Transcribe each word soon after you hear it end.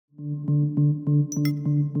All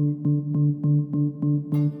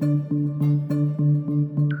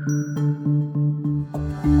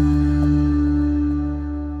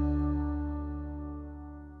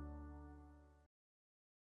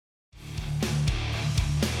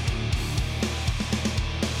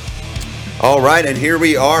right, and here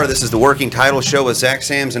we are. This is the Working Title Show with Zach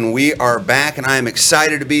Sams, and we are back, and I am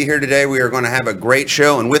excited to be here today. We are going to have a great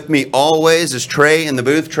show, and with me always is Trey in the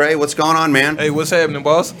booth. Trey, what's going on, man? Hey, what's happening,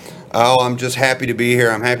 boss? Oh, I'm just happy to be here.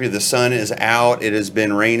 I'm happy the sun is out. It has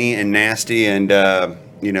been rainy and nasty, and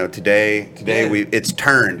today it's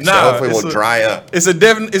turned. So hopefully we'll dry up. It's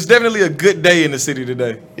definitely a good day in the city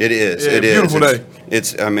today. It is. Yeah, it is. Beautiful day.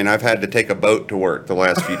 I've had to take a boat to work the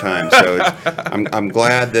last few times, so I'm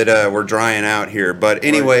glad that we're drying out here. But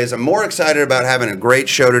anyways, I'm more excited about having a great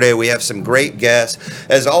show today. We have some great guests.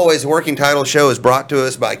 As always, the Working Title Show is brought to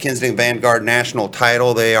us by Kinston Vanguard National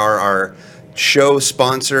Title. They are our show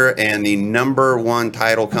sponsor and the number one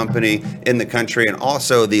title company in the country, and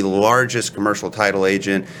also the largest commercial title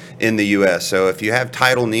agent in the U.S. So if you have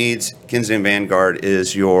title needs, Kinston Vanguard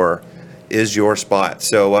is your spot.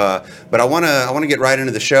 So, but I want to get right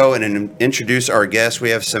into the show and introduce our guests. We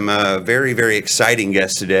have some very, very exciting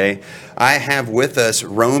guests today. I have with us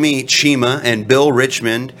Romy Chima and Bill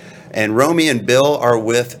Richmond. And Romy and Bill are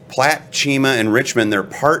with Platt, Chima, and Richmond. They're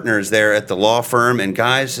partners there at the law firm. And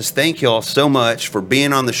guys, just thank you all so much for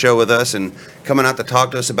being on the show with us and coming out to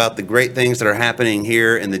talk to us about the great things that are happening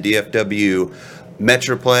here in the DFW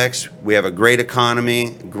Metroplex. We have a great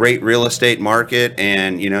economy, great real estate market,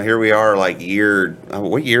 and here we are, like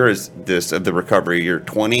what year is this of the recovery? Year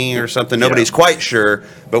 20 or something? Nobody's quite sure,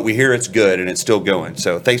 but we hear it's good and it's still going.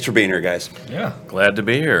 So thanks for being here, guys. Yeah, glad to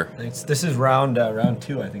be here. This is round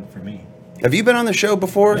 2, I think, for me. Have you been on the show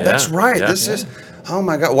before? Yeah. That's right. Yeah. This is. Oh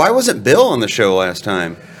my God! Why wasn't Bill on the show last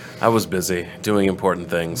time? I was busy doing important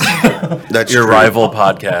things. That's your true. rival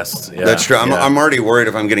podcast. Yeah, That's true. yeah. I'm already worried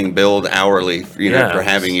if I'm getting billed hourly, for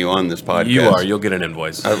having you on this podcast. You are. You'll get an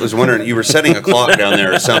invoice. I was wondering, you were setting a clock down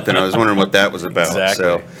there or something. I was wondering what that was about. Exactly.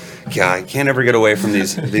 So, yeah, I can't ever get away from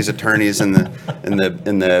these attorneys and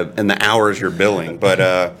the hours you're billing.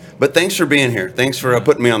 But thanks for being here. Thanks for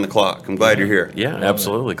putting me on the clock. I'm glad you're here. Yeah,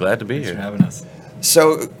 absolutely. Glad to be Thanks here. for having us.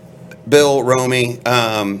 So, Bill, Romy,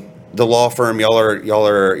 the law firm, y'all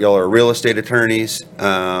are real estate attorneys,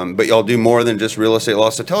 but y'all do more than just real estate law.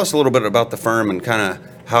 So tell us a little bit about the firm and kind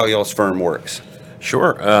of how y'all's firm works.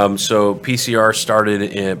 Sure. So PCR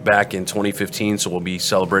started back in 2015, so we'll be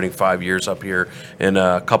celebrating 5 years up here in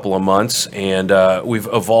a couple of months. And we've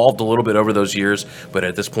evolved a little bit over those years, but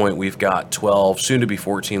at this point we've got 12, soon to be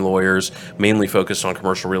 14 lawyers, mainly focused on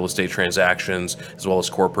commercial real estate transactions, as well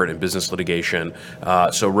as corporate and business litigation.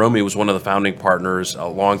 So Romy was one of the founding partners, a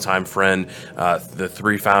longtime friend. The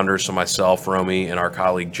three founders, so myself, Romy, and our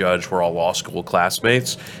colleague Judge, were all law school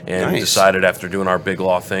classmates, and decided after doing our big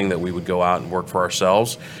law thing that we would go out and work for ourselves.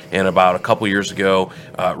 And about a couple years ago,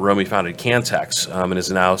 Romy founded Cantex and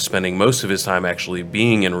is now spending most of his time actually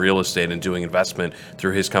being in real estate and doing investment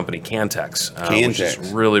through his company Cantex, which is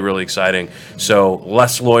really, really exciting. So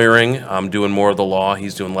less lawyering, I'm doing more of the law,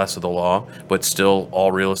 he's doing less of the law, but still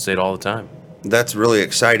all real estate all the time. That's really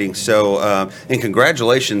exciting. So, and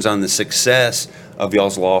congratulations on the success of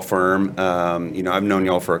y'all's law firm. I've known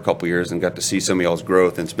y'all for a couple years and got to see some of y'all's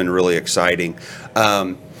growth, and it's been really exciting.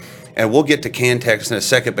 And we'll get to Cantex in a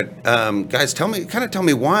second, but guys, tell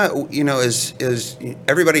me why, is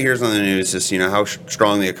everybody hears on the news is, how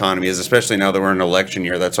strong the economy is, especially now that we're in an election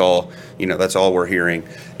year. That's all we're hearing,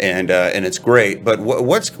 and it's great. But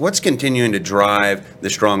what's continuing to drive the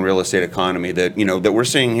strong real estate economy that that we're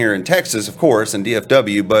seeing here in Texas, of course, and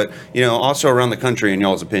DFW, but also around the country, in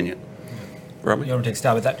y'all's opinion? Romy? You want to take a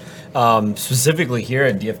stab at that? Specifically here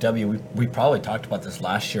in DFW, we probably talked about this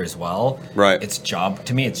last year as well. Right. It's job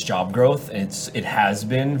growth, and it has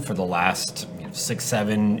been for the last 6,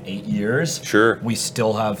 7, 8 years. Sure. We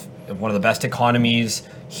still have one of the best economies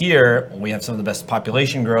here. We have some of the best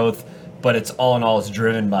population growth, but it's all in all, it's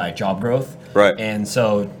driven by job growth. Right. And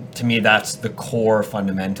so to me, that's the core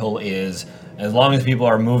fundamental is as long as people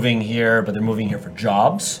are moving here, but they're moving here for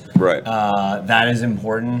jobs. Right. That is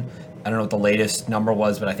important. I don't know what the latest number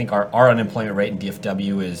was, but I think our unemployment rate in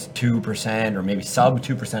DFW is 2% or maybe sub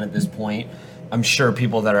 2% at this point. I'm sure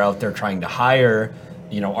people that are out there trying to hire,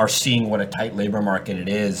 are seeing what a tight labor market it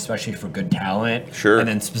is, especially for good talent. Sure. And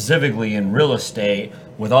then specifically in real estate,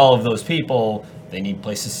 with all of those people, they need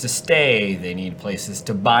places to stay, they need places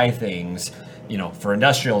to buy things. for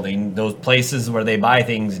industrial, those places where they buy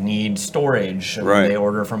things need storage. And Right. They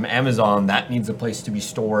order from Amazon, that needs a place to be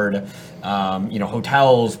stored.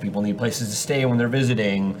 Hotels, people need places to stay when they're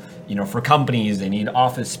visiting. For companies, they need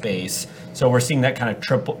office space. So we're seeing that kind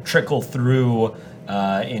of trickle through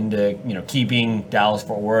into keeping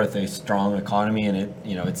Dallas-Fort Worth a strong economy, and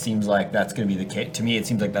it seems like that's going to be the case. To me, it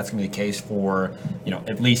seems like that's going to be the case for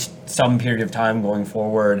at least some period of time going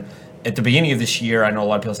forward. At the beginning of this year, I know a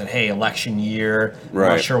lot of people said, "Hey, election year, I'm Right.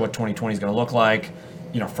 not sure what 2020 is going to look like."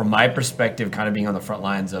 From my perspective, kind of being on the front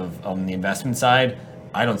lines of on the investment side,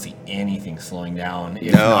 I don't see anything slowing down.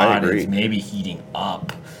 If No, I not, agree. it's maybe heating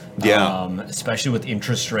up. Yeah. Especially with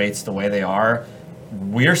interest rates the way they are,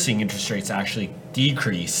 we're seeing interest rates actually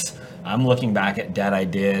decrease. I'm looking back at debt I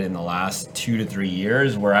did in the last 2 to 3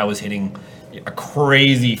 years where I was hitting a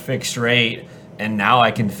crazy fixed rate, and now I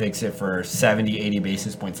can fix it for 70, 80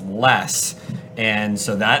 basis points less. And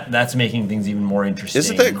so that's making things even more interesting.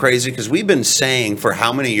 Isn't that crazy? Because we've been saying for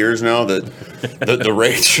how many years now that the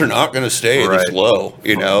rates are not going to stay Right. this low,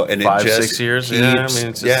 and 5, it just 6 years? Yeah, I keeps- mean,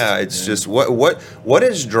 it's just- it's just what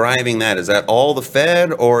is driving that? Is that all the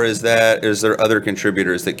Fed, or is there other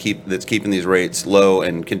contributors that's keeping these rates low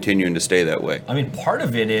and continuing to stay that way? I mean, part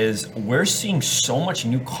of it is we're seeing so much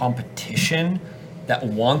new competition that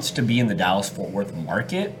wants to be in the Dallas-Fort Worth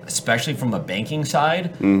market, especially from a banking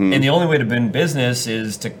side. Mm-hmm. And the only way to win business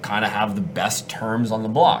is to kind of have the best terms on the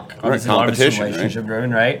block. Obviously, a lot of it's competition, right? relationship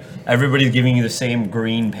driven, right? Everybody's giving you the same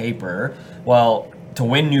green paper. Well, to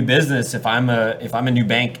win new business, if I'm a new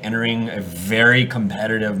bank entering a very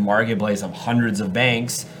competitive marketplace of hundreds of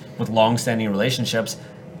banks with long-standing relationships,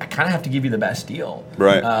 I kind of have to give you the best deal.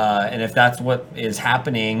 Right. And if that's what is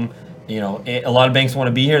happening, a lot of banks want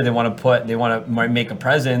to be here. They want to make a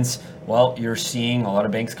presence. Well, you're seeing a lot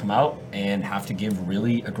of banks come out and have to give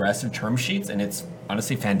really aggressive term sheets, and it's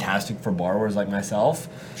honestly fantastic for borrowers like myself.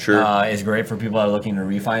 Sure. It's great for people that are looking to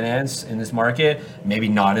refinance in this market. Maybe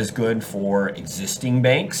not as good for existing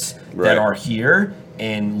banks Right. that are here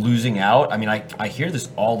and losing out. I mean, I hear this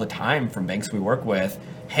all the time from banks we work with.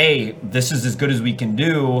 Hey, this is as good as we can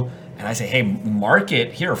do. And I say, hey,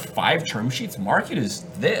 market, here are 5 term sheets. Market is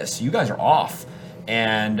this. You guys are off.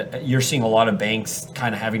 And you're seeing a lot of banks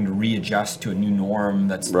kind of having to readjust to a new norm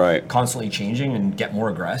that's Right. constantly changing and get more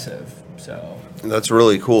aggressive. So That's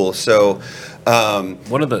really cool. So,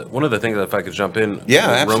 One of the things, if I could jump in, Yeah,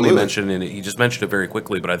 what absolutely. Romy mentioned, and he just mentioned it very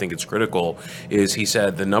quickly, but I think it's critical, is he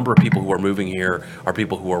said the number of people who are moving here are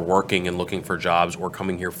people who are working and looking for jobs or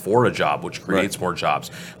coming here for a job, which creates more jobs.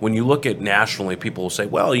 When you look at nationally, people will say,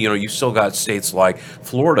 well, you still got states like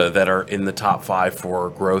Florida that are in the top 5 for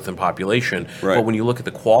growth and population. Right. But when you look at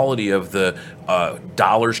the quality of the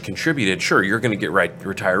dollars contributed, sure, you're going to get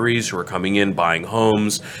retirees who are coming in, buying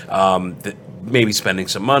homes, maybe spending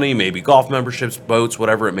some money, maybe golf memberships, boats,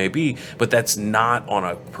 whatever it may be, but that's not on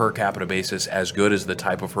a per capita basis as good as the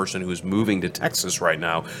type of person who's moving to Texas right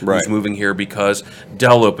now, Right. who's moving here because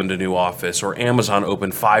Dell opened a new office, or Amazon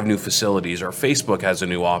opened 5 new facilities, or Facebook has a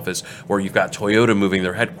new office, or you've got Toyota moving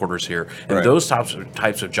their headquarters here. And Right. those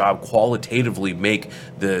types of job qualitatively make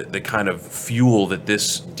the kind of fuel that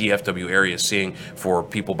this DFW area is seeing for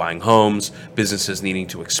people buying homes, businesses needing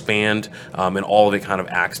to expand, and all of it kind of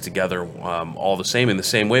acts together all the same. In the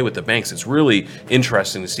same way with the banks, it's really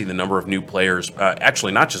interesting to see the number of new players,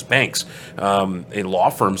 actually not just banks, in law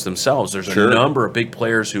firms themselves. There's Sure. a number of big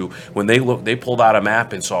players who, when they pulled out a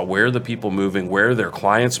map and saw where are the people moving, where are their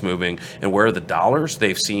clients moving, and where are the dollars,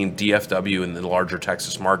 they've seen DFW in the larger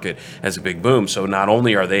Texas market as a big boom. So not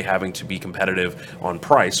only are they having to be competitive on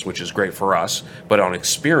price, which is great for us, but on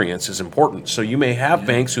experience is important. So you may have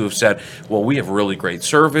banks who have said, well, we have really great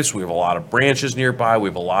service, we have a lot of branches nearby, we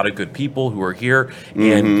have a lot of good people who are here,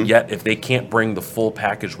 and yet if they can't bring the full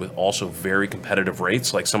package with also very competitive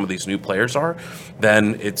rates like some of these new players are,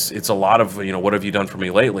 then it's a lot of, what have you done for me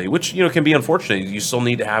lately, which can be unfortunate. You still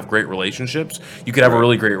need to have great relationships. You could have a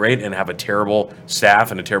really great rate and have a terrible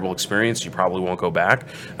staff and a terrible experience. You probably won't go back,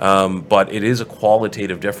 but it is a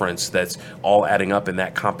qualitative difference that's all adding up, and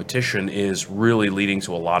that competition is really leading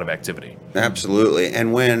to a lot of activity. Absolutely.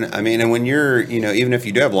 And when you're, even if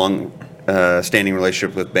you do have long standing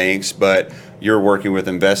relationship with banks, but you're working with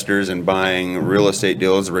investors and buying real estate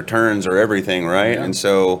deals, the returns are everything, right? Yeah. And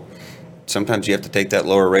so sometimes you have to take that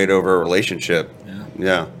lower rate over a relationship.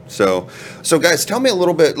 Yeah. So guys, tell me a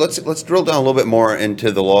little bit. Let's drill down a little bit more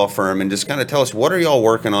into the law firm and just kind of tell us, what are y'all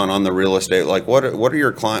working on the real estate? Like what are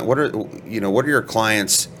your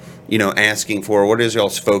clients? asking for? What is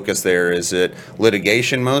y'all's focus there? Is it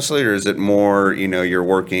litigation mostly, or is it more, you're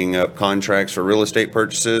working up contracts for real estate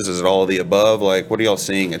purchases? Is it all of the above? Like, what are y'all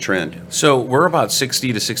seeing a trend? So we're about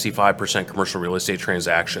 60 to 65% commercial real estate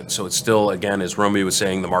transactions. So it's still, again, as Romy was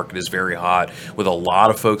saying, the market is very hot with a lot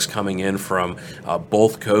of folks coming in from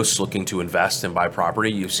both coasts looking to invest and buy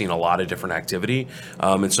property. You've seen a lot of different activity.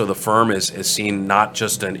 And so the firm has seen not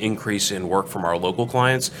just an increase in work from our local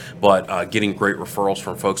clients, but getting great referrals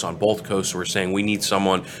from folks on both coasts who are saying we need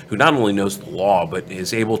someone who not only knows the law, but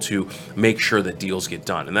is able to make sure that deals get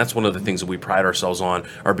done. And that's one of the things that we pride ourselves on,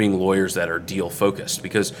 are being lawyers that are deal focused,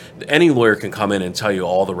 because any lawyer can come in and tell you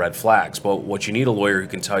all the red flags, but what you need a lawyer who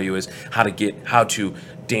can tell you is how to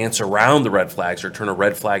dance around the red flags or turn a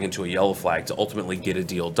red flag into a yellow flag to ultimately get a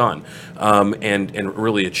deal done, and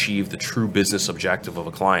really achieve the true business objective of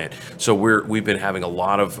a client. So we've been having a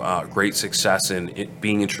lot of great success in it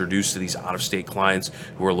being introduced to these out-of-state clients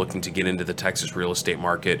who are looking to get into the Texas real estate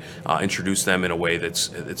market, introduce them in a way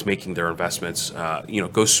that's making their investments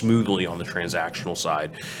go smoothly on the transactional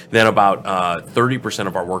side. Then about 30%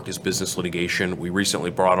 of our work is business litigation. We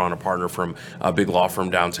recently brought on a partner from a big law firm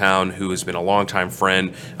downtown who has been a longtime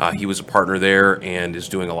friend. He was a partner there and is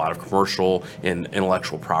doing a lot of commercial and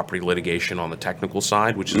intellectual property litigation on the technical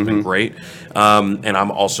side, which has been great. And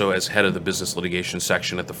I'm also, as head of the business litigation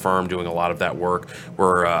section at the firm, doing a lot of that work.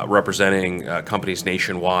 We're representing companies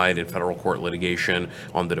nationwide in federal court litigation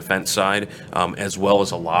on the defense side, as well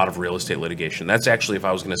as a lot of real estate litigation. That's actually, if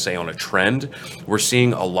I was going to say on a trend, we're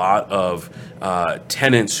seeing a lot of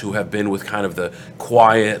tenants who have been with kind of the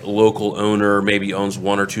quiet local owner, maybe owns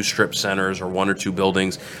one or two strip centers or one or two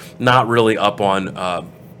buildings, not really up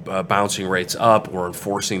on bouncing rates up or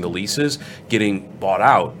enforcing the leases, getting bought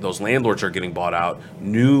out. Those landlords are getting bought out.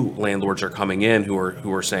 New landlords are coming in who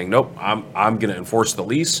are saying, nope, I'm going to enforce the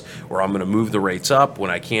lease, or I'm going to move the rates up when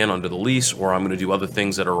I can under the lease, or I'm going to do other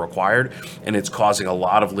things that are required. And it's causing a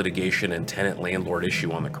lot of litigation and tenant-landlord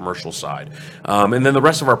issue on the commercial side. And then the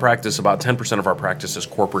rest of our practice, about 10% of our practice is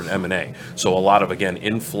corporate M&A. So a lot of, again,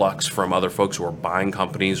 influx from other folks who are buying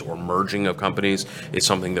companies or merging of companies is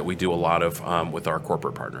something that we do a lot of with our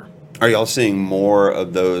corporate partner. Are y'all seeing more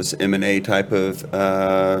of those M&A type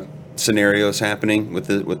of scenarios happening with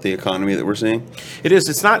the economy that we're seeing? It is.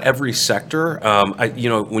 It's not every sector.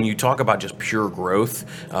 When you talk about just pure growth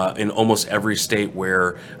in almost every state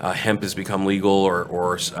where hemp has become legal,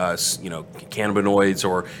 or cannabinoids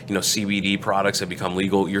or CBD products have become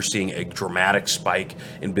legal, you're seeing a dramatic spike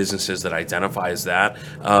in businesses that identify as that.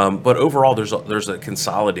 But overall, there's a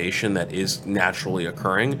consolidation that is naturally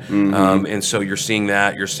occurring, and so you're seeing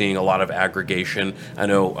that. You're seeing a lot of aggregation. I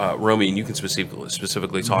know, Romy, and you can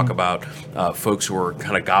specifically talk about folks who are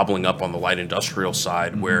kind of gobbling up on the light industrial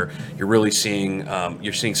side, where you're really seeing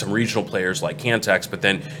some regional players like Cantex, but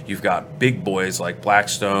then you've got big boys like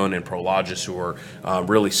Blackstone and Prologis who are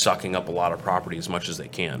really sucking up a lot of property as much as they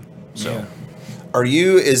can. So. Yeah. Are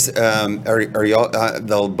y'all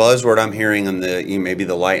the buzzword I'm hearing on maybe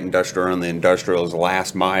the light industrial or on the industrial is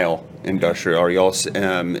last mile industrial? Are y'all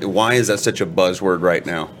why is that such a buzzword right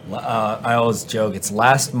now? I always joke it's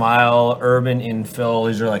last mile, urban infill.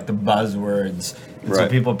 These are like the buzzwords, and so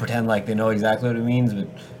people pretend like they know exactly what it means, but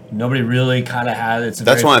nobody really kind of has.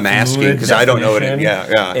 That's why I'm asking, because I don't know what it.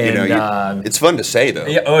 Yeah. And, it's fun to say though.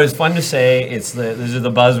 Yeah, it's fun to say. These are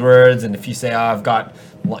the buzzwords, and if you say, I've got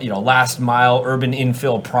last mile urban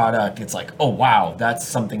infill product, it's like, oh wow, that's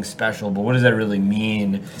something special, but what does that really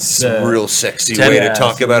mean? It's a real sexy way to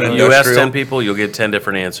talk about industrial. You ask 10 people, you'll get 10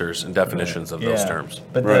 different answers and definitions of those terms.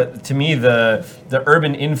 But to me, the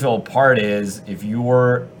urban infill part is, if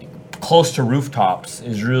you're close to rooftops,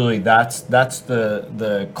 is really that's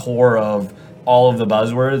the core of all of the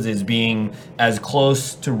buzzwords, is being as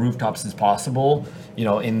close to rooftops as possible.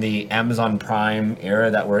 In the Amazon Prime era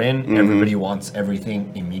that we're in, everybody wants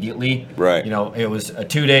everything immediately. Right. It was a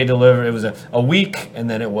 2-day delivery. It was a week, and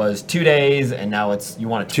then it was 2 days, and now you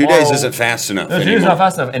want it 2 tomorrow. 2 days isn't fast enough. No, 2 days is not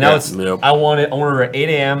fast enough, and now it's I want it. I order at 8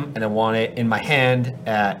 a.m. and I want it in my hand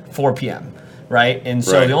at 4 p.m. Right, and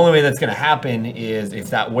so the only way that's going to happen is if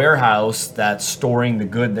that warehouse that's storing the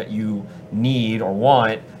good that you need or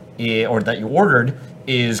want, or that you ordered,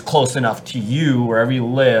 is close enough to you wherever you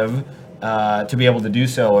live. To be able to do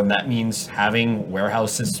so, and that means having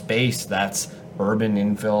warehouses space that's urban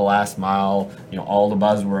infill, last mile, all the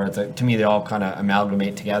buzzwords. To me, they all kind of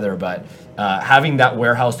amalgamate together. But having that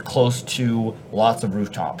warehouse close to lots of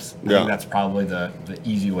rooftops, I think that's probably the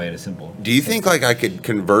easy way to simple. Do you think like I could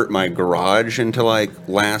convert my garage into like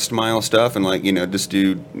last mile stuff and like just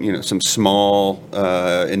do some small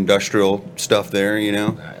industrial stuff there?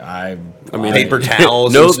 I mean, paper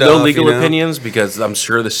towels. No, and stuff, no legal opinions, because I'm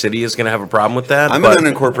sure the city is going to have a problem with that. I'm but an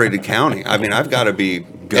unincorporated county. I mean, I've got to be.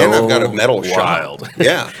 And I've got a metal wild. shop.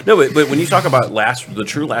 Yeah. No, but when you talk about the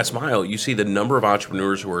true last mile, you see the number of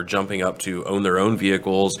entrepreneurs who are jumping up to own their own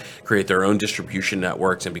vehicles, create their own distribution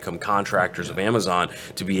networks, and become contractors of Amazon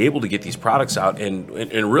to be able to get these products out. And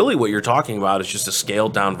really what you're talking about is just a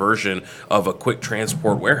scaled down version of a quick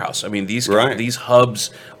transport warehouse. I mean, these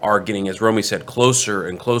hubs are getting, as Romy said, closer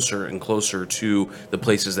and closer and closer to the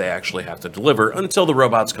places they actually have to deliver until the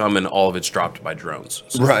robots come and all of it's dropped by drones.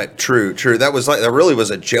 So. Right. True. That really was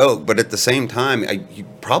a joke, but at the same time, you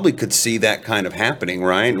probably could see that kind of happening,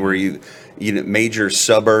 right? Where you major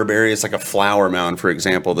suburb areas like a Flower Mound, for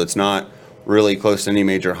example, that's not really close to any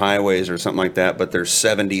major highways or something like that, but there's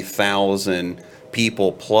 70,000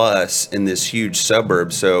 people plus in this huge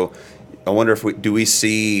suburb. So I wonder if we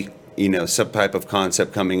see some type of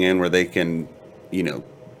concept coming in where they can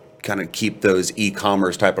kind of keep those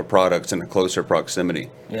e-commerce type of products in a closer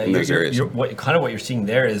proximity in those areas. What you're seeing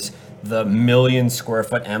there is the 1 million square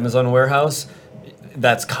foot Amazon warehouse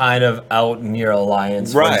that's kind of out near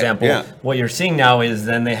Alliance, for example. Yeah. What you're seeing now is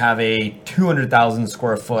then they have a 200,000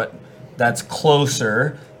 square foot that's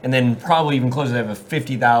closer, and then probably even closer they have a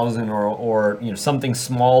 50,000 or something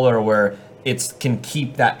smaller where it can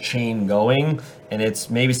keep that chain going, and it's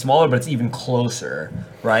maybe smaller, but it's even closer,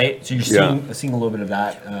 right? So you're seeing a little bit of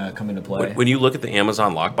that come into play. When you look at the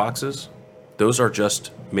Amazon lock boxes, those are just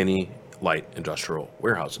mini light industrial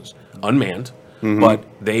warehouses, unmanned, but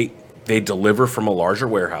they deliver from a larger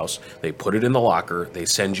warehouse. They put it in the locker. They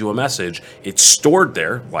send you a message. It's stored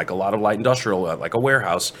there, like a lot of light industrial, like a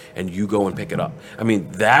warehouse, and you go and pick it up. I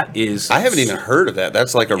mean, that is... I haven't even heard of that.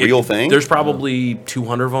 That's like a real thing? There's probably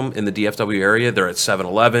 200 of them in the DFW area. They're at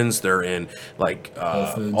 7-Elevens. They're in like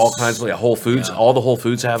all kinds of Whole Foods. Yeah. All the Whole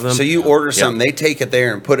Foods have them. So you order something, they take it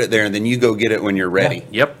there and put it there, and then you go get it when you're ready.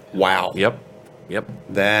 Yeah. Yep. Wow. Yep.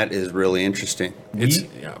 That is really interesting. It's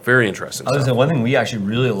very interesting. I was one thing we actually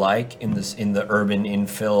really like in the urban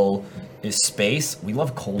infill is space. We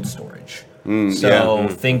love cold storage.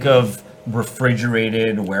 Think of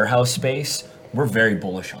refrigerated warehouse space. We're very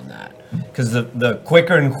bullish on that because the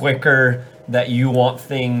quicker and quicker that you want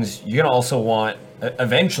things, you're gonna also want.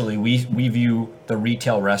 Eventually, we view the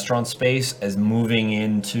retail restaurant space as moving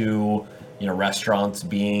into. Restaurants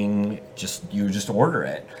being you just order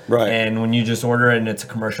it. Right. And when you just order it and it's a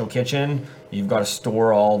commercial kitchen, you've got to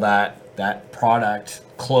store all that product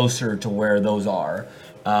closer to where those are.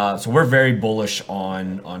 So we're very bullish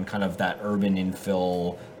on kind of that urban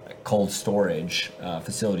infill cold storage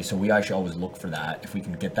facility. So we actually always look for that. If we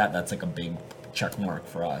can get that, that's like a big check mark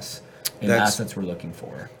for us in assets we're looking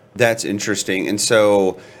for. That's interesting. And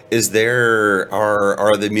so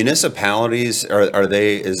are the municipalities,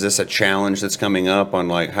 is this a challenge that's coming up on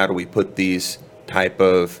like, how do we put these type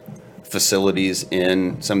of facilities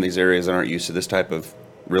in some of these areas that aren't used to this type of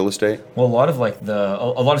real estate? Well, a lot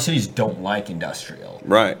of cities don't like industrial.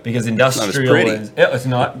 Right. Because industrial it's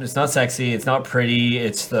not sexy, it's not pretty,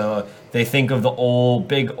 they think of the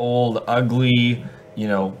big old ugly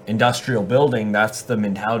industrial building. That's the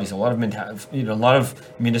mentality. So a lot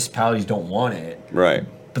of municipalities don't want it. Right.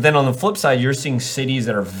 But then on the flip side, you're seeing cities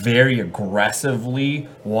that are very aggressively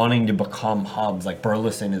wanting to become hubs. Like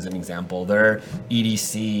Burleson is an example. Their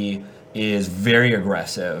EDC is very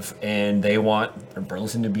aggressive, and they want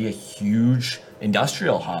Burleson to be a huge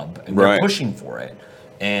industrial hub, and they're pushing for it.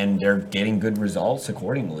 And they're getting good results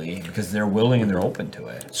accordingly because they're willing and they're open to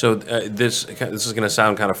it. So this is going to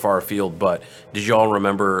sound kind of far afield, but did you all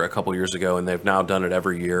remember a couple years ago, and they've now done it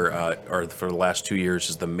every year, or for the last 2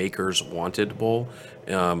 years, is the Makers Wanted Bowl,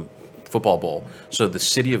 football bowl. So the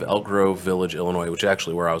city of Elk Grove Village, Illinois, which is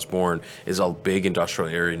actually where I was born, is a big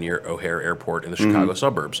industrial area near O'Hare Airport in the Chicago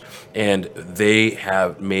suburbs. And they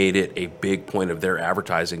have made it a big point of their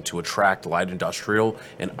advertising to attract light industrial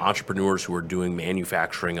and entrepreneurs who are doing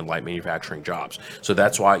manufacturing and light manufacturing jobs. So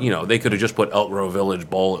that's why, they could have just put Elk Grove Village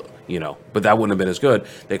Bowl, but that wouldn't have been as good.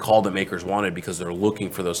 They called it Makers Wanted because they're looking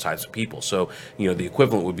for those types of people. So, the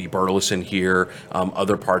equivalent would be Burleson here,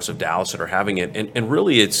 other parts of Dallas that are having it. And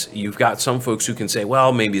really, you've got some folks who can say,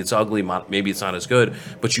 well, maybe it's ugly, maybe it's not as good,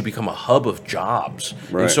 but you become a hub of jobs.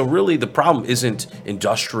 Right. And so really the problem isn't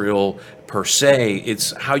industrial per se,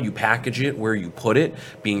 it's how you package it, where you put it,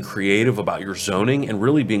 being creative about your zoning, and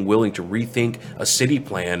really being willing to rethink a city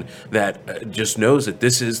plan that just knows that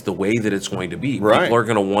this is the way that it's going to be. Right. People are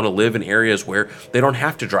going to want to live in areas where they don't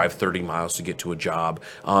have to drive 30 miles to get to a job,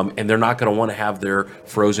 and they're not going to want to have their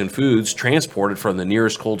frozen foods transported from the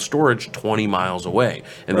nearest cold storage 20 miles away.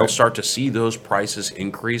 And they'll start to see those prices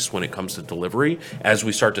increase when it comes to delivery as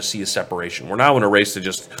we start to see a separation. We're now in a race to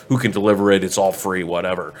just who can deliver it, it's all free,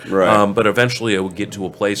 whatever. Right. But eventually it will get to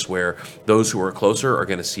a place where those who are closer are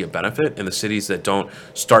going to see a benefit, and the cities that don't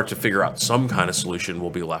start to figure out some kind of solution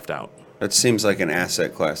will be left out. That seems like an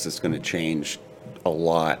asset class that's going to change a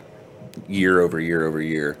lot year over year over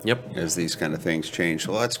year. Yep. As these kind of things change.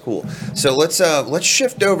 Well, that's cool. So let's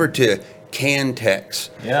shift over to Cantex.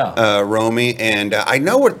 Yeah. Romy, and I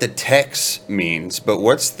know what the Tex means, but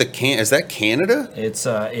what's the is that Canada? It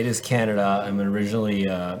is Canada. I'm originally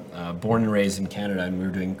born and raised in Canada, and we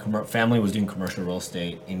were doing family was doing commercial real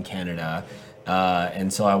estate in Canada,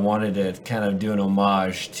 and so I wanted to kind of do an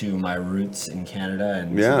homage to my roots in Canada,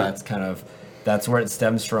 and so that's where it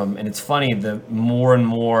stems from. And it's funny, the more and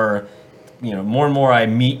more I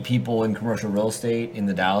meet people in commercial real estate in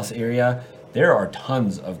the Dallas area, there are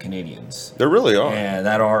tons of Canadians. There really are. And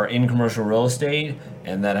that are in commercial real estate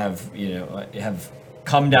and that have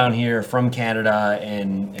come down here from Canada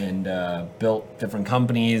and built different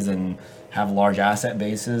companies and have large asset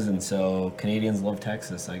bases. And so Canadians love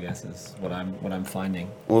Texas, I guess, is what I'm finding.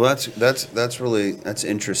 Well, that's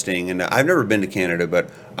interesting. And I've never been to Canada, but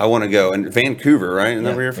I want to go. And Vancouver, right? Isn't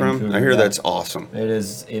that where you're from? Vancouver, I hear yeah. that's awesome. It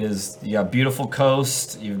is. You got beautiful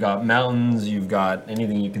coast. You've got mountains. You've got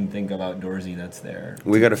anything you can think of outdoorsy that's there.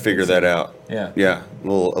 We got to figure that out. Yeah. Yeah. A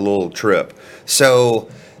little trip. So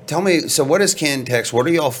tell me, so what is Cantex? What are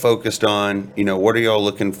y'all focused on? What are y'all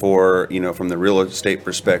looking for, from the real estate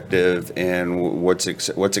perspective, and what's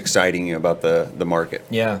exciting you about the market?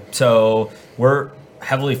 Yeah. So we're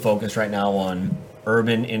heavily focused right now on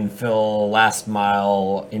urban infill, last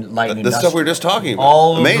mile, The stuff we were just talking about.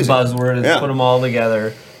 All Amazing. of the buzzwords, Yeah. put them all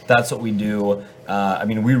together. That's what we do.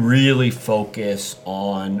 We really focus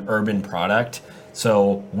on urban product.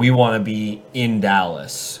 So we want to be in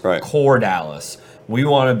Dallas, Right. core Dallas. We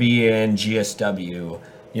want to be in GSW,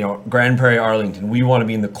 Grand Prairie, Arlington. We want to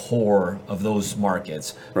be in the core of those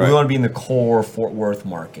markets. Right. We want to be in the core Fort Worth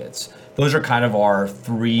markets. Those are kind of our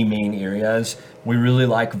three main areas. We really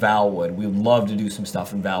like Valwood. We would love to do some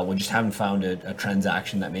stuff in Valwood. Just haven't found a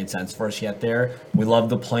transaction that made sense for us yet there. We love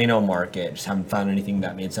the Plano market. Just haven't found anything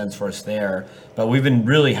that made sense for us there. But we've been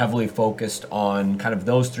really heavily focused on kind of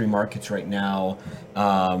those three markets right now.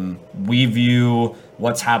 We view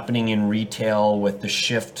what's happening in retail with the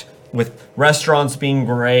shift, with restaurants being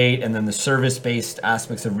great and then the service-based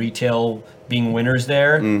aspects of retail being winners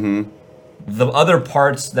there. Mm-hmm. The other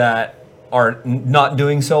parts that are not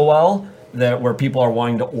doing so well, where people are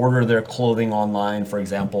wanting to order their clothing online, for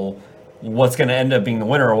example, what's going to end up being the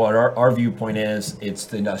winner, or what our viewpoint is, it's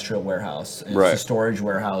the industrial warehouse. It's Right. the storage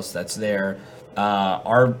warehouse that's there.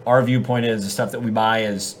 Our viewpoint is the stuff that we buy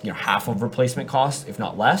is half of replacement cost, if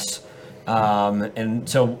not less. And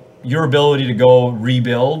so your ability to go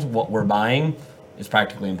rebuild what we're buying is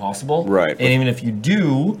practically impossible. Right. And even if you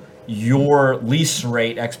do, your lease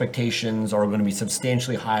rate expectations are going to be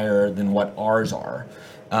substantially higher than what ours are.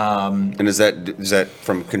 And is that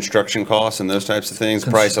from construction costs and those types of things?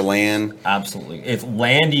 Price of land? Absolutely. If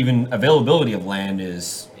availability of land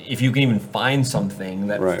is, if you can even find something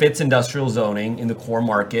that Right. fits industrial zoning in the core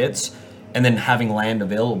markets, and then having land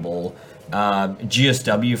available,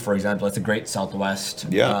 GSW, for example, that's a great Southwest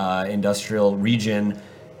industrial region.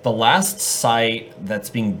 The last site that's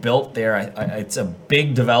being built there, it's a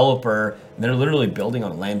big developer, and they're literally building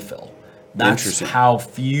on a landfill. That's Interesting. how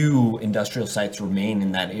few industrial sites remain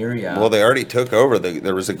in that area. Well, they already took over.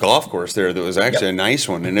 There was a golf course there that was actually a nice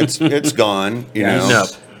one, and it's gone. Yep.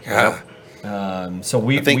 Yeah. So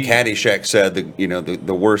I think Caddyshack said that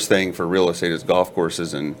the worst thing for real estate is golf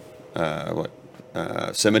courses and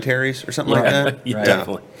cemeteries or something like that. Yeah, Right.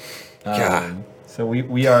 definitely. So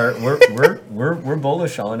we're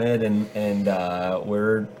bullish on it, and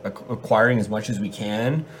we're acquiring as much as we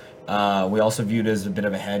can. We also view it as a bit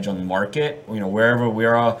of a hedge on the market. Wherever we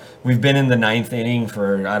are, we've been in the ninth inning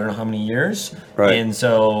for I don't know how many years. Right. And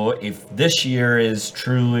so if this year is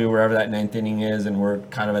truly wherever that ninth inning is, and we're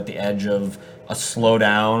kind of at the edge of a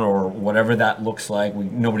slowdown or whatever that looks like,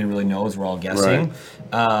 nobody really knows. We're all guessing.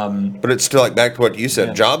 But it's still like back to what you said.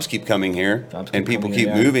 Yeah. Jobs keep coming here, Jobs keep and people coming keep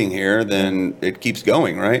in, yeah. moving here. Then it keeps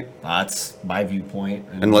going, right? That's my viewpoint.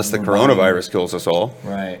 And Unless the we're coronavirus kills us all.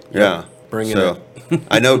 Right. Yeah. Bring it so,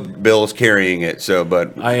 I know Bill's carrying it,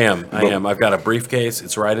 but I am. I've got a briefcase.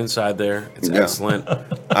 It's right inside there. It's Yeah. excellent.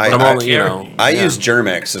 I I used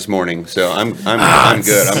Germex this morning, so I'm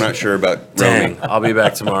good. I'm not sure about Dang, roaming. I'll be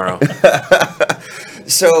back tomorrow.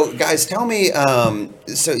 So, guys, tell me.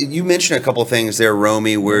 So you mentioned a couple things there,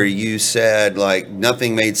 Romy, where you said like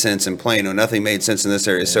nothing made sense in Plano, nothing made sense in this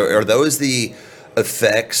area. So, are those the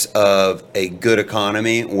effects of a good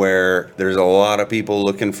economy where there's a lot of people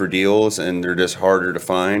looking for deals and they're just harder to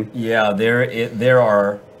find? Yeah, there's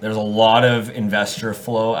a lot of investor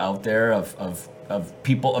flow out there of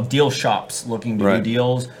people, of deal shops looking to Right. do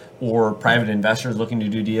deals, or private investors looking to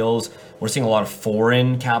do deals. We're seeing a lot of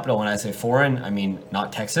foreign capital. When I say foreign, I mean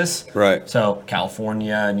not Texas. Right. So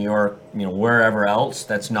California, New York, wherever else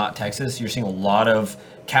that's not Texas, you're seeing a lot of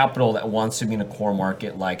capital that wants to be in a core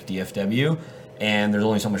market like DFW. And there's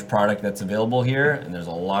only so much product that's available here, and there's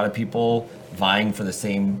a lot of people vying for the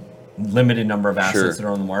same limited number of assets Sure. that are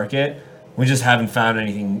on the market. We just haven't found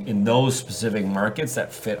anything in those specific markets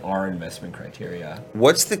that fit our investment criteria.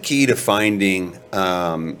 What's the key to finding,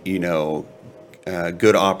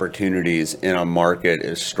 good opportunities in a market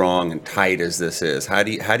as strong and tight as this is? How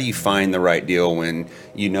do you find the right deal when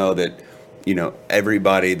you know that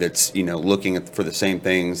everybody that's looking for the same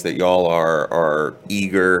things that y'all are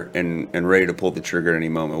eager and ready to pull the trigger at any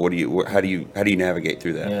moment? How do you navigate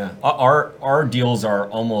through that? Yeah, our deals are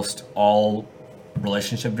almost all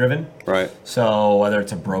relationship driven. Right. So whether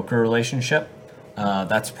it's a broker relationship,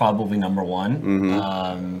 that's probably number one.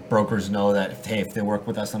 Mm-hmm. Brokers know that if they work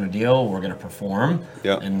with us on a deal, we're going to perform,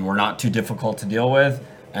 Yeah. and we're not too difficult to deal with.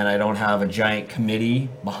 And I don't have a giant committee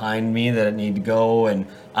behind me that I need to go, and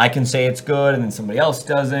I can say it's good, and then somebody else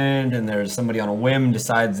doesn't, and there's somebody on a whim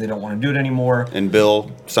decides they don't want to do it anymore. And Bill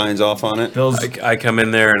signs off on it? Bill's I come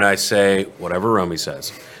in there and I say whatever Romy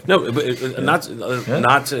says. No, but not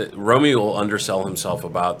to. Romy will undersell himself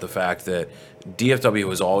about the fact that DFW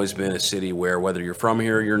has always been a city where whether you're from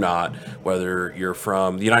here or you're not, whether you're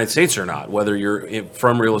from the United States or not, whether you're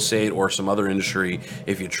from real estate or some other industry,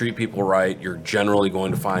 if you treat people right, you're generally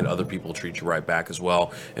going to find other people treat you right back as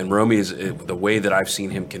well. And Romy is the way that I've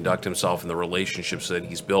seen him conduct himself and the relationships that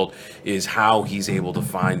he's built is how he's able to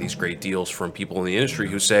find these great deals from people in the industry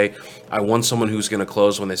who say, I want someone who's going to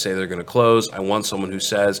close when they say they're going to close. I want someone who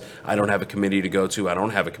says, I don't have a committee to go to. I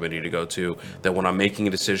don't have a committee to go to. That when I'm making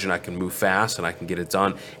a decision, I can move fast and I can get it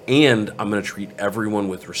done. And I'm going to treat everyone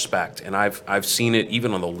with respect. And I've seen it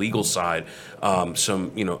even on the legal side.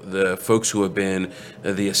 The folks who have been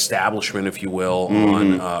the establishment, if you will,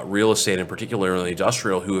 on real estate and particularly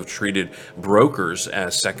industrial, who have treated brokers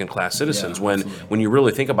as second-class citizens. Yeah, When you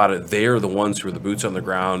really think about it, they're the ones who are the boots on the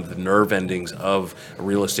ground, the nerve endings of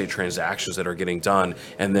real estate transactions that are getting done.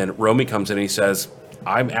 And then Romy comes in and he says,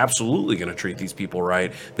 I'm absolutely going to treat these people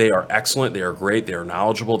right. They are excellent. They are great. They are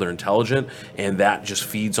knowledgeable. They're intelligent. And that just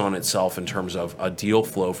feeds on itself in terms of a deal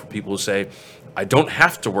flow for people who say, I don't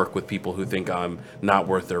have to work with people who think I'm not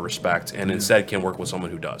worth their respect, and instead can work with someone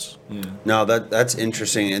who does. No, that's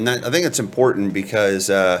interesting, and I think it's important because,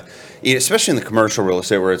 especially in the commercial real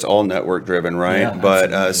estate where it's all network driven, right? Yeah,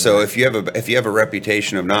 but absolutely. so if you have a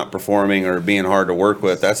reputation of not performing or being hard to work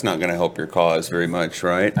with, that's not going to help your cause very much,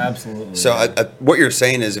 right? absolutely. So what you're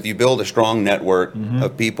saying is, if you build a strong network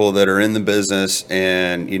of people that are in the business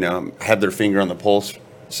and have their finger on the pulse,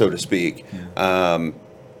 so to speak,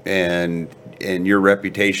 and your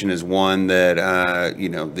reputation is one that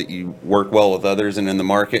that you work well with others and in the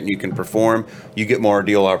market and you can perform, you get more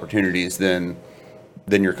deal opportunities than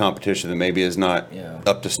your competition that maybe is not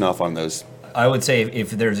up to snuff on those. I would say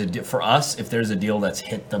if there's a deal that's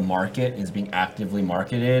hit the market, is being actively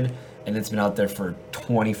marketed, and it's been out there for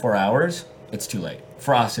 24 hours, it's too late.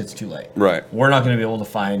 For us, it's too late. Right. We're not going to be able to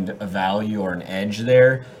find a value or an edge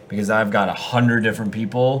there because I've got 100 different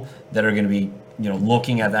people that are going to be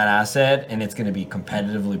looking at that asset, and it's going to be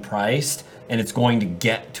competitively priced, and it's going to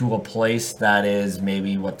get to a place that is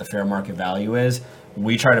maybe what the fair market value is.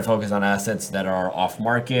 We try to focus on assets that are off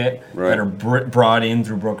market, Right. that are brought in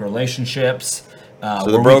through broker relationships,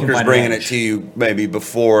 So the broker's bringing it to you maybe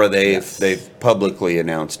before they've publicly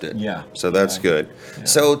announced it. Yeah. So that's good. Yeah.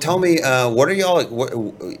 So tell me, what are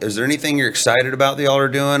y'all? Is there anything you're excited about that y'all are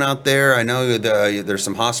doing out there? I know there's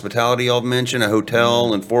some hospitality y'all mentioned, a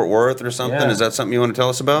hotel in Fort Worth or something. Yeah. Is that something you want to tell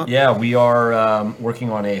us about? Yeah, we are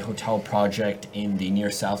working on a hotel project in the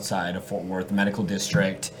near south side of Fort Worth, the Medical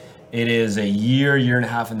District. It is a year and a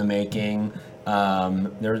half in the making.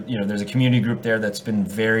 There's a community group there that's been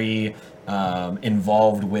very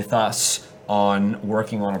involved with us on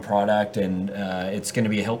working on a product, and it's going to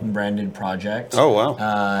be a Hilton branded project. Oh, wow.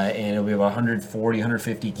 And it'll be about 140,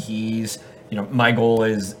 150 keys. My goal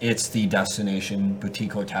is it's the destination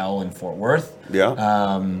boutique hotel in Fort Worth. Yeah.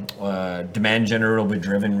 Demand generator will be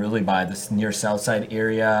driven really by this near south side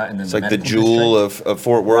area, and then it's like the jewel of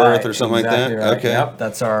Fort Worth or something exactly like that. Right. Okay. Yep,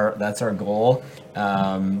 that's our goal.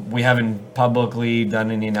 We haven't publicly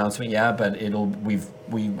done any announcement yet, but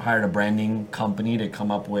we hired a branding company to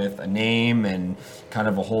come up with a name and kind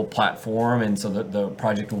of a whole platform, and so the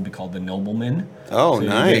project will be called the Nobleman. Oh, so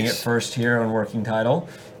nice! You're getting it first here on working title.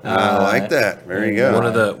 I like that. Very good.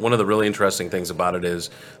 One of the really interesting things about it is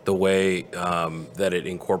the way that it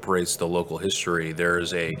incorporates the local history. There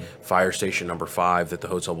is a fire station number 5 that the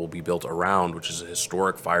hotel will be built around, which is a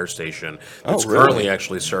historic fire station that's currently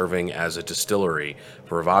actually serving as a distillery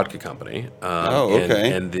for a vodka company.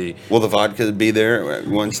 Okay. Will the vodka be there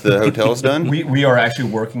once the hotel's done? We are actually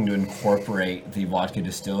working to incorporate the vodka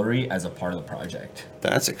distillery as a part of the project.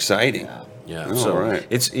 That's exciting. Yeah. Oh, so right.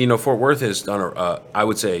 It's Fort Worth has done I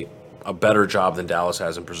would say a better job than Dallas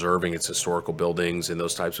has in preserving its historical buildings in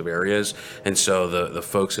those types of areas. And so the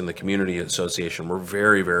folks in the community association were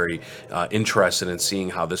very, very interested in seeing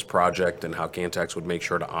how this project and how Cantex would make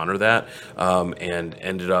sure to honor that, and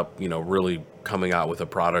ended up really coming out with a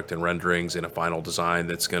product and renderings and a final design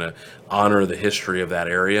that's going to honor the history of that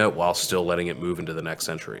area while still letting it move into the next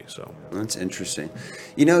century. So that's interesting.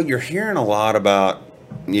 You're hearing a lot about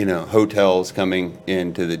hotels coming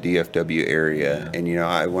into the DFW area, and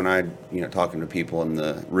when I talking to people in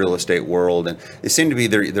the real estate world, and they seem to be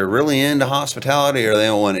they're really into hospitality, or they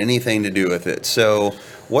don't want anything to do with it. So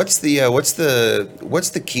what's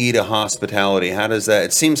the key to hospitality? How does that?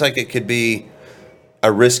 It seems like it could be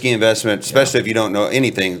a risky investment, especially if you don't know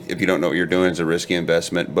anything. If you don't know what you're doing, it's a risky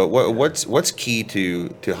investment. But what's key to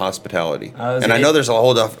hospitality? And I know there's a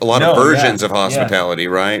lot of versions of hospitality,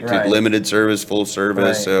 right? To limited service, full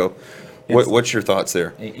service. Right. So, what's your thoughts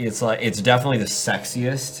there? It's definitely the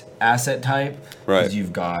sexiest asset type. Right.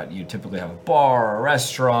 You typically have a bar, a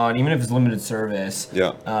restaurant, even if it's limited service.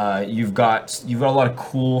 Yeah. You've got a lot of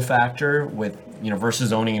cool factor with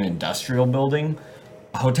versus owning an industrial building.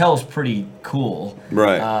 A hotel is pretty cool,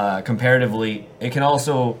 right? Comparatively, it can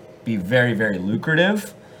also be very, very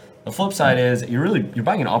lucrative. The flip side is you're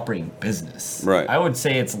buying an operating business, right? I would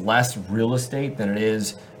say it's less real estate than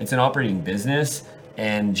it's an operating business.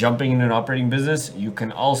 And jumping into an operating business, you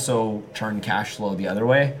can also turn cash flow the other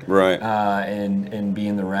way, right? And be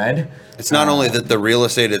in the red. It's not only that the real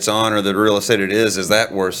estate it's on or the real estate it is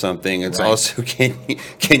that worth something? It's also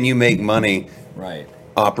can you make money, right?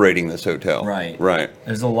 Operating this hotel. Right.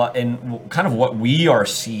 There's a lot, and kind of what we are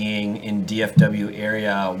seeing in DFW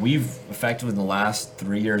area, we've effectively in the last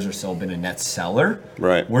 3 years or so been a net seller.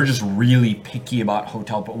 Right. We're just really picky about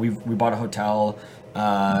hotel, but we bought a hotel,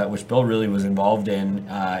 which Bill really was involved in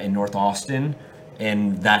North Austin,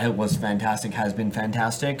 and that was fantastic, has been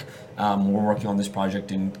fantastic. We're working on this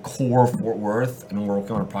project in core Fort Worth, and we're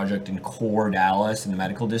working on a project in core Dallas in the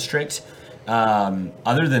Medical District.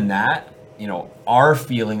 Other than that, our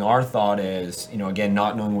thought is, again,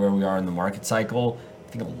 not knowing where we are in the market cycle,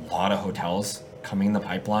 I think a lot of hotels coming in the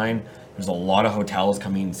pipeline. There's a lot of hotels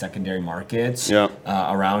coming in secondary markets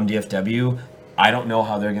around DFW. I don't know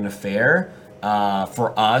how they're going to fare.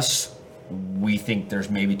 For us, we think there's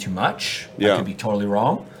maybe too much. I could be totally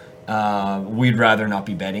wrong. We'd rather not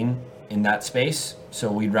be betting in that space. So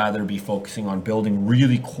we'd rather be focusing on building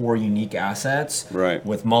really core, unique assets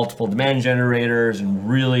with multiple demand generators and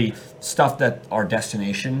really stuff that are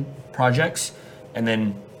destination projects. And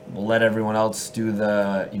then we'll let everyone else do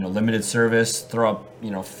the limited service, throw up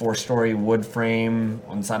 4-story wood frame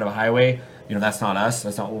on the side of a highway. That's not us.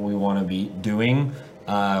 That's not what we want to be doing.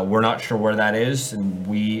 We're not sure where that is, and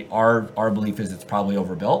our belief is it's probably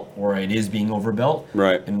overbuilt, or it is being overbuilt.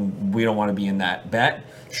 Right. And we don't want to be in that bet.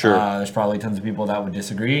 Sure. There's probably tons of people that would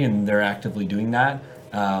disagree, and they're actively doing that.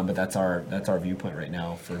 But that's our viewpoint right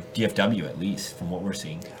now for DFW, at least from what we're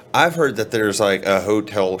seeing. I've heard that there's like a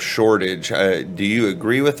hotel shortage. Do you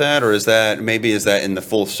agree with that, or is that in the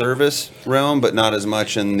full service realm, but not as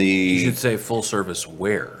much in the? You should say full service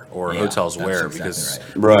where? or Yeah, hotels that's where, exactly because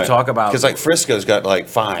right. when you talk about because like Frisco's got like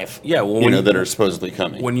 5. Yeah, well, that are supposedly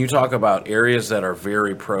coming. when you talk about areas that are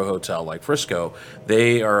very pro hotel, like Frisco,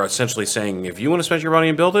 they are essentially saying if you want to spend your money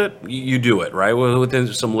and build it, you do it, right?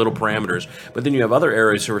 Within some little parameters. But then you have other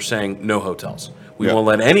areas who are saying no hotels. We Yeah. won't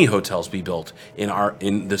let any hotels be built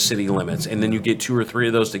in the city limits. And then you get 2 or 3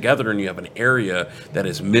 of those together, and you have an area that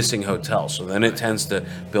is missing hotels. So then it tends to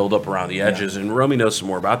build up around the edges. And Romy knows some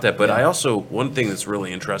more about that. But I also, one thing that's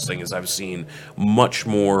really interesting is I've seen much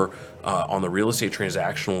more on the real estate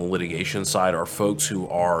transactional litigation side are folks who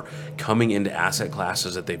are coming into asset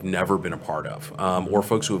classes that they've never been a part of, or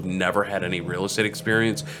folks who have never had any real estate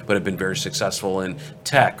experience but have been very successful in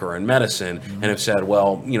tech or in medicine and have said,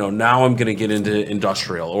 well, now I'm going to get into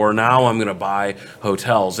industrial, or now I'm going to buy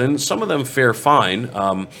hotels. And some of them fare fine,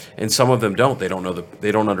 and some of them don't. They don't know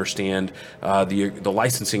they don't understand the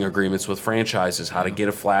licensing agreements with franchises, how to get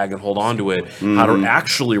a flag and hold on to it, how to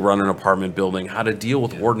actually run an apartment building, how to deal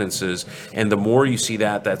with ordinances. And the more you see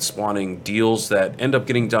that's spawning deals that end up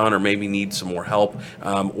getting done or maybe need some more help,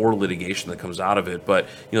 or litigation that comes out of it. But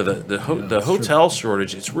the hotel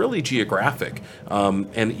shortage, it's really geographic,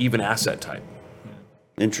 and even asset type.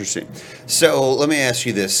 Interesting. So let me ask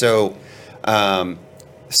you this. So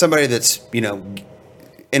somebody that's,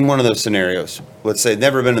 in one of those scenarios, let's say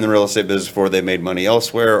never been in the real estate business before, they made money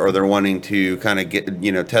elsewhere, or they're wanting to kind of get,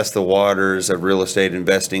 test the waters of real estate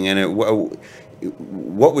investing in it.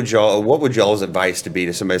 What would y'all's advice to be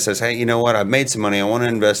to somebody that says, hey, you know what, I've made some money, I want to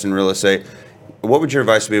invest in real estate. What would your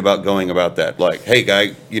advice be about going about that? Like, hey,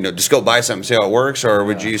 guy, just go buy something, see how it works? Or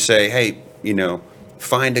would you say, hey,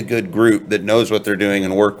 find a good group that knows what they're doing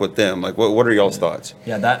and work with them? Like, what are y'all's thoughts?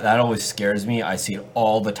 Yeah, that always scares me. I see it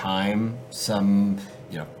all the time. Some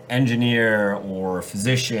engineer or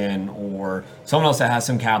physician or someone else that has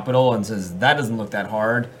some capital and says, that doesn't look that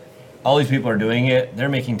hard. All these people are doing it. They're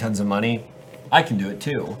making tons of money. I can do it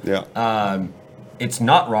too. Yeah. It's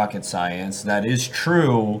not rocket science. That is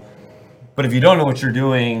true. But if you don't know what you're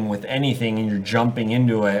doing with anything and you're jumping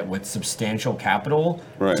into it with substantial capital,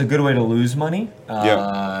 Right. it's a good way to lose money.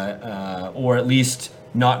 Or at least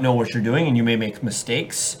not know what you're doing, and you may make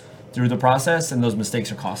mistakes through the process, and those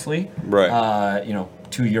mistakes are costly. Right.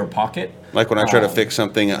 To your pocket. Like when I try to fix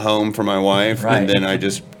something at home for my wife, Right. and then I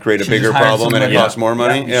just create a Should've bigger just hired problem and it somebody. costs more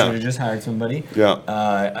money. You should have just hired somebody. Yeah.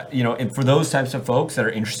 And for those types of folks that are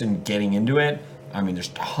interested in getting into it, I mean, there's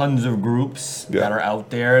tons of groups that are out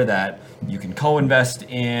there that you can co-invest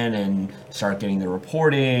in and start getting the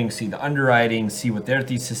reporting, see the underwriting, see what their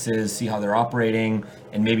thesis is, see how they're operating,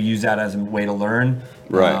 and maybe use that as a way to learn.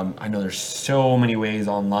 Right. I know there's so many ways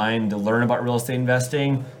online to learn about real estate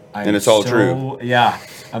investing. And it's all true. Yeah.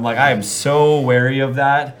 I'm like, I am so wary of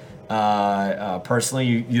that.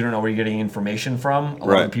 Personally, you don't know where you're getting information from. A lot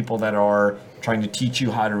Right. of people that are trying to teach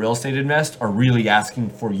you how to real estate invest are really asking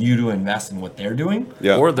for you to invest in what they're doing.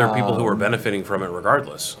 Yeah. Or there are people who are benefiting from it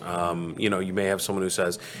regardless. You may have someone who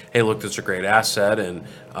says, hey, look, this is a great asset. And,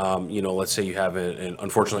 let's say you have an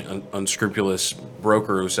unfortunately unscrupulous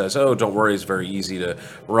broker who says, oh, don't worry, it's very easy to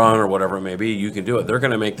run or whatever it may be. You can do it. They're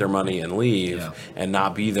going to make their money and leave and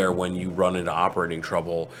not be there when you run into operating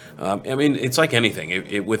trouble. It's like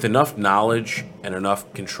anything. With enough knowledge and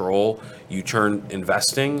enough control, you turn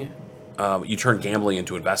investing you turn gambling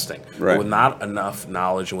into investing. Right. But with not enough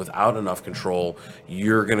knowledge and without enough control,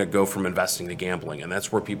 you're going to go from investing to gambling. And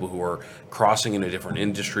that's where people who are crossing into different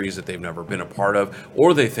industries that they've never been a part of,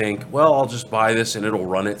 or they think, well, I'll just buy this and it'll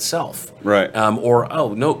run itself. Right. Or,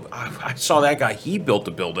 oh, no, I saw that guy. He built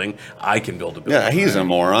a building. I can build a building. Yeah, he's a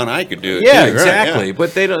moron. I could do it Yeah, too. exactly. Right, yeah.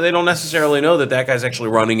 But they don't necessarily know that guy's actually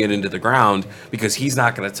running it into the ground, because he's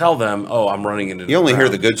not going to tell them, oh, I'm running it into the ground. You only hear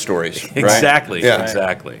the good stories. Right? Exactly. Yeah.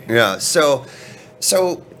 Exactly. Yeah. So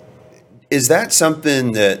is that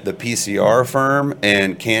something that the PCR firm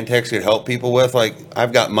and Cantex could help people with? Like,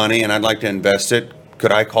 I've got money and I'd like to invest it.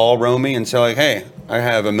 Could I call Romy and say, like, hey, I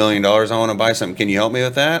have $1 million. I want to buy something. Can you help me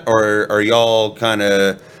with that? Or are y'all kind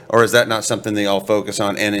of, or is that not something that y'all focus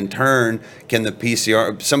on? And in turn, can the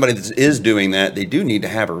PCR, somebody that is doing that, they do need to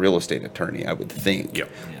have a real estate attorney, I would think. Yep.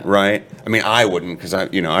 Right? I mean, I wouldn't, because I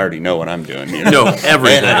already know what I'm doing. No,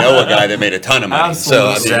 everything. And I know a guy that made a ton of money.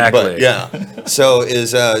 Absolutely. So, but yeah. So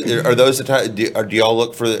are those the type? Do y'all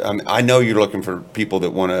look for? I know you're looking for people that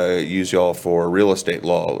want to use y'all for real estate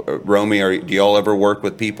law. Romy, do y'all ever work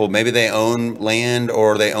with people? Maybe they own land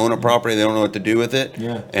or they own a property, they don't know what to do with it.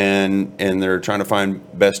 Yeah. And they're trying to find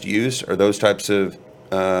best use. Are those types of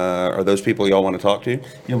are those people y'all want to talk to?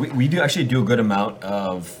 Yeah, we do actually do a good amount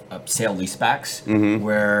of sale leasebacks,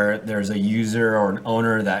 where there's a user or an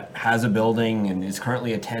owner that has a building and is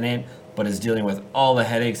currently a tenant, but is dealing with all the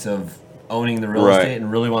headaches of owning the real Right. estate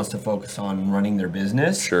and really wants to focus on running their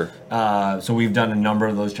business. Sure. So we've done a number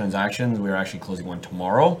of those transactions. We are actually closing one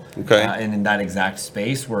tomorrow. Okay. And in that exact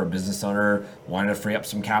space where a business owner wanted to free up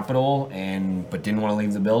some capital but didn't want to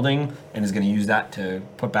leave the building and is going to use that to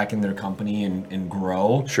put back in their company and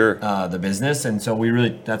grow Sure. the business. And so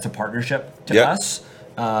that's a partnership to Yep. us.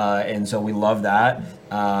 And so we love that.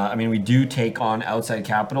 I mean, we do take on outside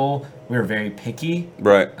capital. We are very picky.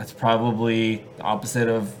 Right. That's probably the opposite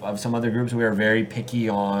of some other groups. We are very picky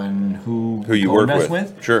on who Who you we'll work invest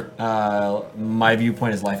with. Sure. My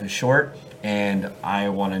viewpoint is life is short, and I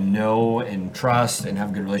want to know and trust and have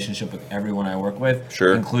a good relationship with everyone I work with,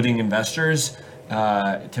 Sure. including investors.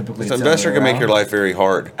 Typically, This it's investor the other can way make your around. life very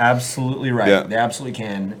hard. Absolutely right. Yeah. They absolutely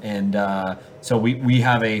can. And so we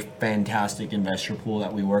have a fantastic investor pool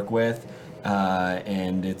that we work with.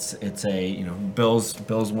 And it's a Bill's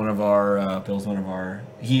one of our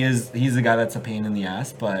he's the guy that's a pain in the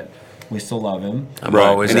ass, but we still love him. I'm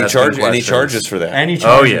always And he asking charges questions. for that. And he Oh,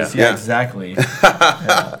 charges. yeah. Yeah. Exactly.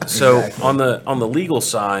 So Exactly. on the legal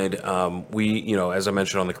side, we as I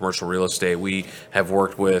mentioned on the commercial real estate, we have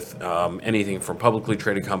worked with anything from publicly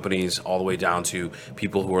traded companies all the way down to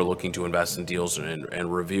people who are looking to invest in deals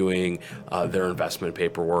and reviewing their investment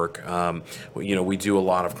paperwork. We do a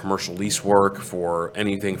lot of commercial lease work for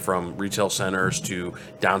anything from retail centers to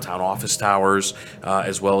downtown office towers,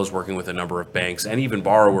 as well as working with a number of banks and even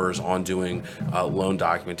borrowers on doing loan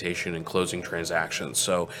documentation and closing transactions.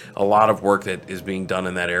 So a lot of work that is being done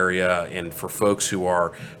in that area. And for folks who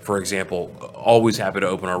are, for example, always happy to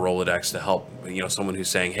open our Rolodex to help, someone who's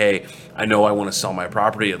saying, hey, I know I want to sell my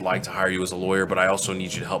property. I'd like to hire you as a lawyer, but I also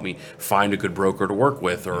need you to help me find a good broker to work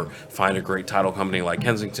with, or find a great title company like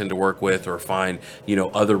Kensington to work with, or find,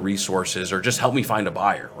 other resources, or just help me find a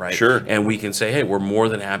buyer, right? Sure. And we can say, hey, we're more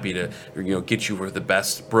than happy to, get you with the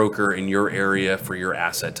best broker in your area for your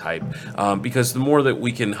asset type. Because the more that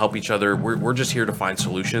we can help each other, we're just here to find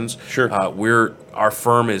solutions. Sure. Our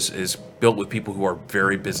firm is built with people who are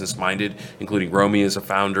very business minded, including Romy as a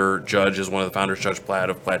founder, Judge is one of the founders, Judge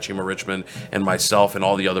Platt of Platt Chima Richmond, and myself and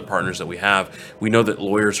all the other partners that we have. We know that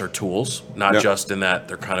lawyers are tools, not Yep. just in that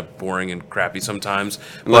they're kind of boring and crappy sometimes.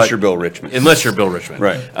 Unless but- you're Bill Richmond. Unless you're Bill Richmond.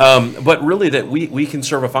 Right. But really that we can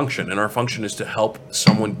serve a function, and our function is to help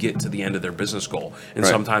someone get to the end of their business goal. And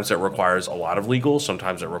Right. sometimes that requires a lot of legal,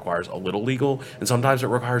 sometimes it requires a little legal, and sometimes it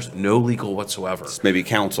requires no legal whatsoever. Maybe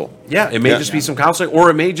counsel. Yeah, it may Yeah. just be some counseling,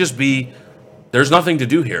 or it may just be there's nothing to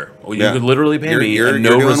do here. Well, you Yeah. could literally pay me, You're and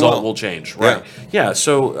no doing result well. will change. Yeah. Right? Yeah.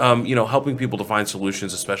 So, helping people to find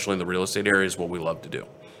solutions, especially in the real estate area, is what we love to do.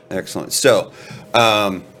 Excellent. So,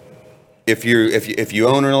 if you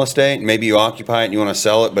own real estate, maybe you occupy it and you want to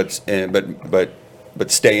sell it, but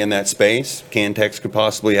stay in that space, Cantex could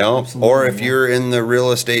possibly help. Or if you're in the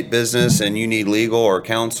real estate business and you need legal or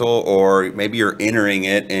counsel, or maybe you're entering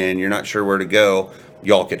it and you're not sure where to go,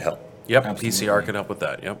 y'all could help. Yep. Absolutely. PCR can help with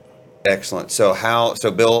that. Yep. Excellent. So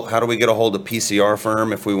Bill, how do we get a hold of PCR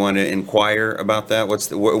firm if we want to inquire about that?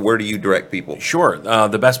 Where do you direct people? Sure.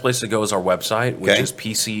 The best place to go is our website, which Okay. is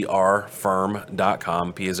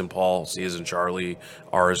pcrfirm.com. P as in Paul, C as in Charlie,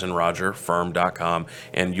 R as in Roger, firm.com.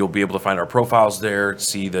 And you'll be able to find our profiles there,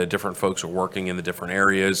 see the different folks who are working in the different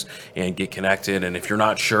areas, and get connected. And if you're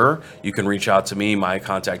not sure, you can reach out to me. My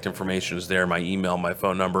contact information is there, my email, my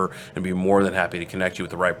phone number, and be more than happy to connect you with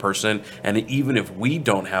the right person. And even if we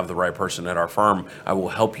don't have the right person at our firm, I will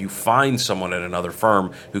help you find someone at another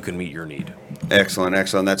firm who can meet your need. Excellent.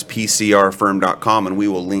 That's pcrfirm.com, and we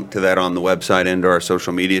will link to that on the website and to our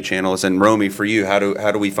social media channels. And Romy, for you, how do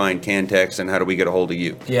we find Cantex, and how do we get a hold of you?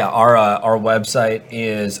 Yeah, our website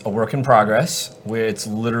is a work in progress. It's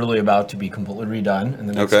literally about to be completely redone in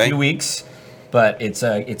the next Okay. few weeks. But it's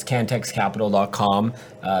cantexcapital.com,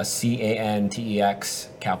 CANTEX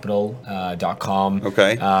capital.com.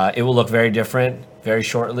 Okay. It will look very different very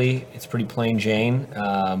shortly. It's pretty plain Jane,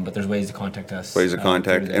 but there's ways to contact us. Ways of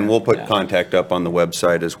contact, through and there. we'll put Yeah. contact up on the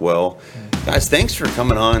website as well. Guys, thanks for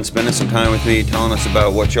coming on, spending some time with me, telling us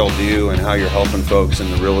about what y'all do and how you're helping folks in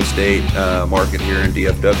the real estate market here in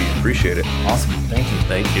DFW. Appreciate it. Awesome. Thank you.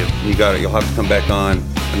 Thank you. You got it. You'll have to come back on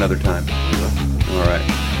another time. All right.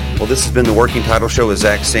 Well, this has been the Working Title Show with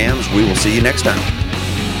Zach Sams. We will see you next time.